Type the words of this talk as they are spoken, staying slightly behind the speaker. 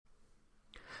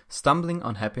Stumbling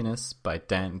on Happiness by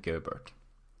Dan Gilbert.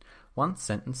 One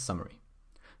sentence summary.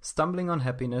 Stumbling on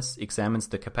Happiness examines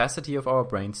the capacity of our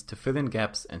brains to fill in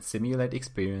gaps and simulate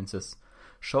experiences,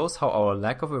 shows how our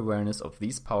lack of awareness of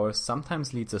these powers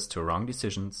sometimes leads us to wrong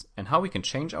decisions, and how we can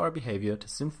change our behavior to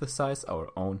synthesize our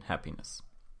own happiness.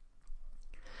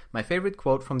 My favorite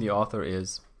quote from the author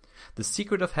is, "The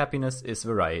secret of happiness is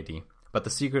variety, but the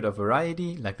secret of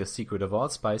variety, like the secret of all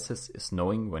spices, is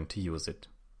knowing when to use it."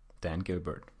 Dan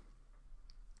Gilbert.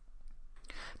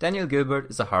 Daniel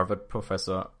Gilbert is a Harvard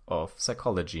professor of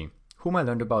psychology, whom I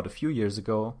learned about a few years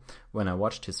ago when I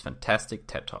watched his fantastic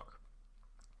TED Talk.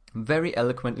 Very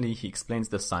eloquently, he explains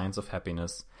the science of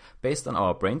happiness based on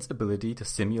our brain's ability to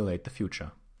simulate the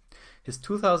future. His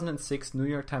 2006 New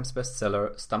York Times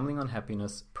bestseller, Stumbling on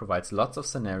Happiness, provides lots of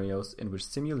scenarios in which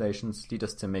simulations lead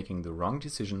us to making the wrong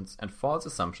decisions and false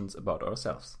assumptions about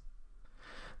ourselves.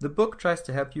 The book tries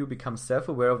to help you become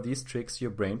self-aware of these tricks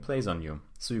your brain plays on you,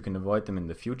 so you can avoid them in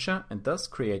the future and thus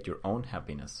create your own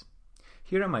happiness.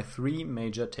 Here are my 3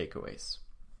 major takeaways.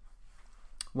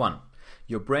 1.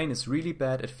 Your brain is really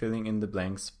bad at filling in the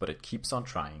blanks, but it keeps on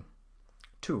trying.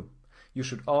 2. You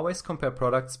should always compare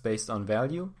products based on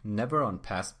value, never on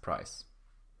past price.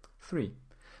 3.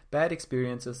 Bad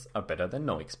experiences are better than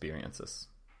no experiences.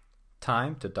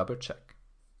 Time to double check.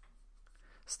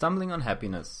 Stumbling on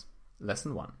Happiness.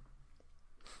 Lesson 1.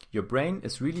 Your brain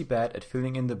is really bad at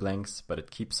filling in the blanks, but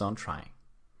it keeps on trying.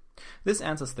 This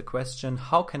answers the question,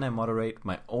 how can I moderate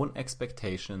my own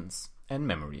expectations and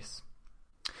memories?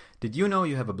 Did you know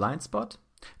you have a blind spot?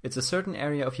 It's a certain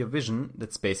area of your vision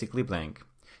that's basically blank.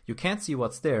 You can't see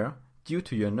what's there due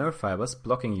to your nerve fibers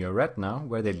blocking your retina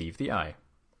where they leave the eye.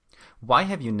 Why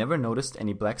have you never noticed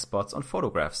any black spots on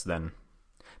photographs then?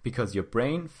 Because your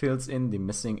brain fills in the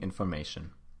missing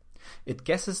information. It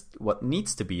guesses what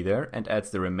needs to be there and adds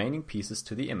the remaining pieces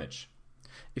to the image.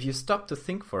 If you stop to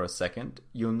think for a second,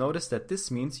 you'll notice that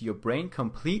this means your brain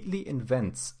completely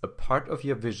invents a part of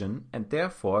your vision and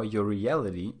therefore your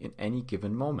reality in any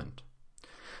given moment.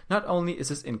 Not only is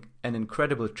this an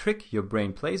incredible trick your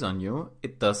brain plays on you,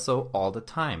 it does so all the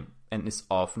time and is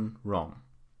often wrong.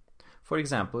 For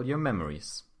example, your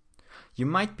memories. You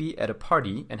might be at a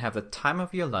party and have the time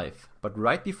of your life, but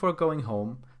right before going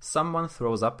home, someone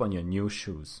throws up on your new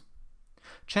shoes.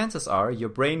 Chances are your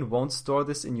brain won't store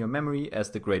this in your memory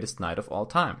as the greatest night of all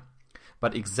time,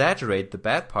 but exaggerate the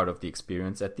bad part of the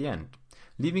experience at the end,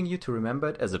 leaving you to remember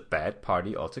it as a bad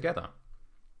party altogether.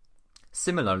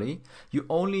 Similarly, you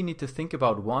only need to think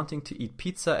about wanting to eat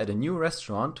pizza at a new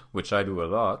restaurant, which I do a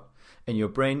lot, and your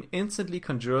brain instantly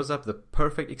conjures up the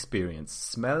perfect experience,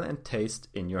 smell and taste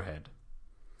in your head.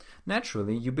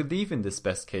 Naturally, you believe in this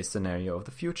best-case scenario of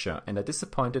the future and are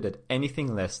disappointed at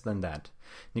anything less than that,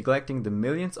 neglecting the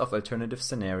millions of alternative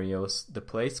scenarios the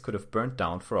place could have burnt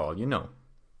down for all you know.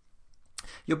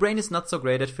 Your brain is not so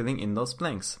great at filling in those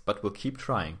blanks, but will keep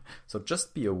trying, so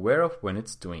just be aware of when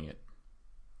it's doing it.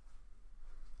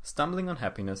 Stumbling on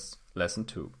Happiness, Lesson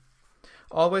 2.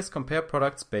 Always compare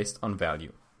products based on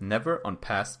value, never on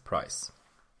past price.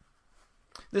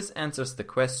 This answers the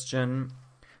question,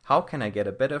 how can I get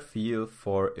a better feel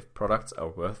for if products are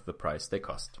worth the price they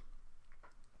cost?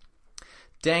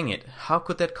 Dang it, how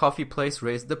could that coffee place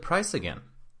raise the price again?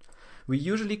 We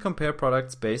usually compare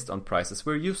products based on prices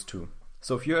we're used to.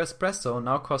 So if your espresso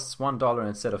now costs $1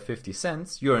 instead of 50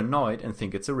 cents, you're annoyed and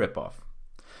think it's a ripoff.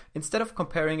 Instead of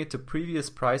comparing it to previous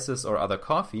prices or other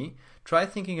coffee, try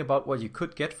thinking about what you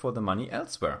could get for the money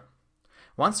elsewhere.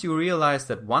 Once you realize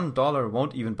that $1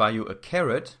 won't even buy you a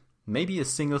carrot, maybe a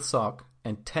single sock,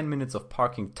 and 10 minutes of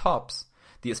parking tops,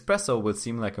 the espresso will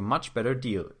seem like a much better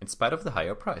deal in spite of the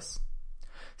higher price.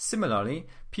 Similarly,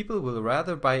 people will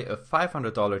rather buy a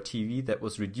 $500 TV that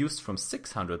was reduced from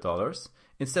 $600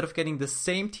 instead of getting the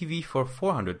same TV for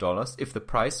 $400 if the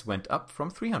price went up from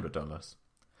 $300.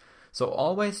 So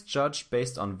always judge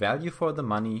based on value for the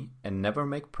money and never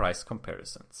make price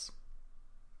comparisons.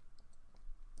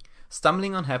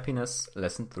 Stumbling on Happiness,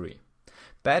 Lesson 3.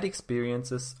 Bad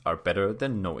experiences are better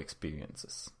than no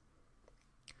experiences.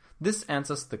 This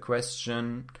answers the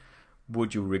question,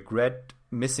 would you regret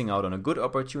missing out on a good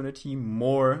opportunity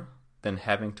more than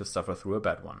having to suffer through a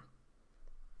bad one?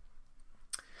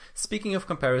 Speaking of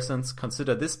comparisons,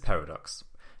 consider this paradox.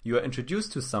 You are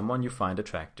introduced to someone you find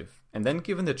attractive, and then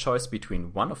given the choice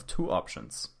between one of 2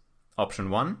 options. Option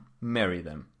 1, marry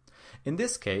them. In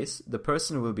this case, the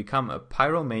person will become a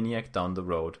pyromaniac down the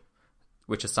road,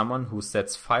 which is someone who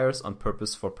sets fires on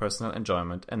purpose for personal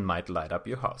enjoyment and might light up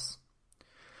your house.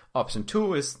 Option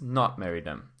 2 is not marry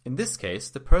them. In this case,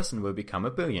 the person will become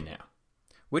a billionaire.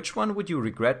 Which one would you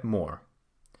regret more?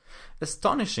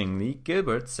 Astonishingly,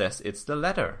 Gilbert says it's the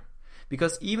latter.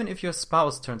 Because even if your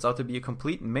spouse turns out to be a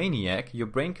complete maniac, your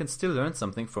brain can still learn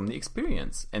something from the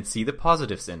experience and see the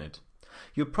positives in it.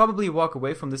 You'll probably walk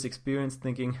away from this experience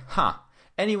thinking,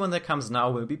 anyone that comes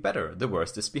now will be better, the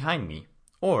worst is behind me.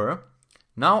 Or,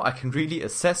 now I can really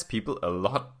assess people a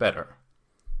lot better.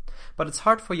 But it's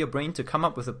hard for your brain to come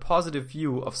up with a positive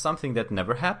view of something that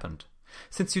never happened.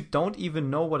 Since you don't even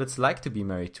know what it's like to be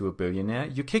married to a billionaire,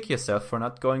 you kick yourself for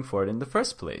not going for it in the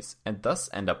first place, and thus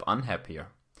end up unhappier.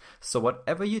 So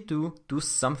whatever you do, do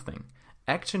something.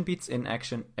 Action beats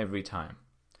inaction every time.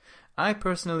 I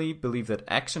personally believe that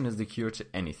action is the cure to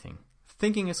anything.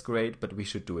 Thinking is great, but we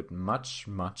should do it much,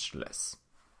 much less.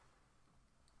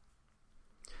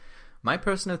 My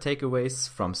personal takeaways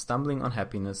from Stumbling on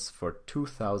Happiness for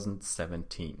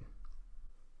 2017.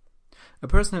 A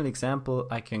personal example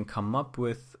I can come up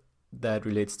with that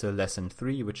relates to lesson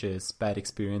 3, which is bad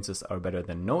experiences are better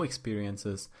than no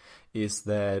experiences, is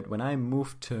that when I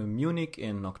moved to Munich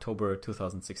in October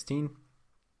 2016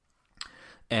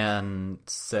 and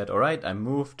said, all right, I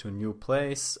moved to a new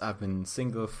place. I've been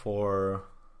single for,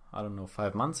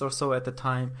 5 months or so at the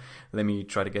time. Let me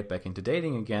try to get back into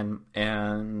dating again.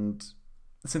 And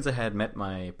since I had met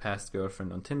my past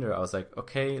girlfriend on Tinder, I was like,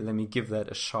 okay, let me give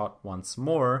that a shot once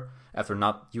more after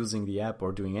not using the app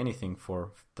or doing anything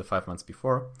for the 5 months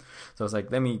before. So I was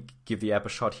like, let me give the app a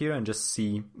shot here and just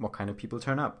see what kind of people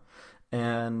turn up.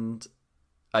 And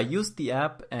I used the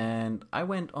app and I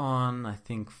went on, I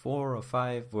think 4 or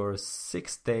 5 or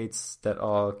 6 dates that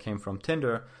all came from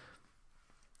Tinder,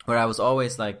 where I was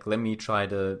always like, let me try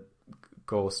to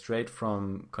go straight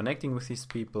from connecting with these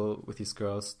people, with these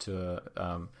girls, to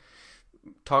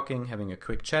talking, having a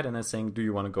quick chat, and then saying, do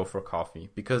you want to go for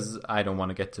coffee? Because I don't want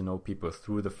to get to know people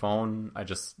through the phone. I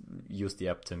just use the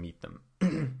app to meet them.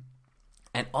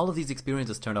 And all of these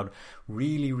experiences turned out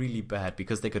really, really bad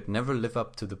because they could never live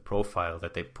up to the profile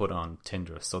that they put on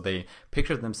Tinder. So they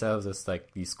pictured themselves as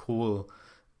like these cool,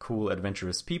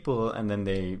 adventurous people, and then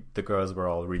the girls were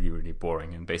all really, really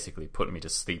boring and basically put me to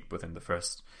sleep within the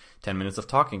first 10 minutes of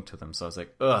talking to them. So I was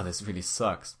like, this really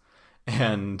sucks.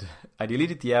 And I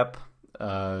deleted the app.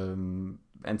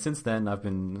 And since then, I've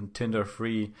been Tinder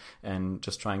free and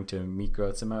just trying to meet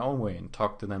girls in my own way and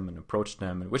talk to them and approach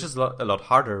them, which is a lot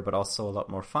harder, but also a lot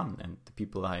more fun. And the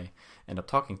people I end up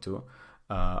talking to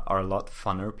are a lot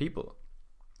funner people.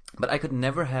 But I could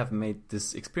never have made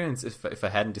this experience if I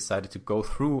hadn't decided to go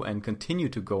through and continue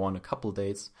to go on a couple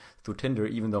dates through Tinder,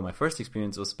 even though my first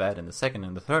experience was bad and the second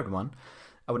and the third one.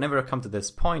 I would never have come to this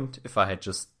point if I had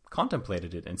just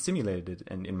contemplated it and simulated it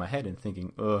and in my head and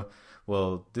thinking,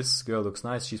 well, this girl looks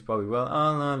nice, she's probably well,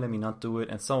 no, let me not do it,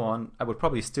 and so on. I would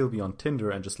probably still be on Tinder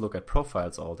and just look at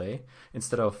profiles all day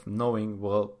instead of knowing,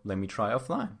 well, let me try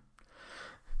offline.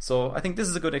 So I think this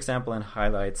is a good example and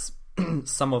highlights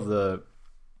some of the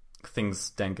things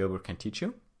Dan Gilbert can teach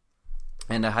you.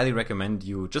 And I highly recommend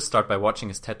you just start by watching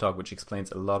his TED Talk, which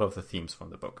explains a lot of the themes from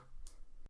the book.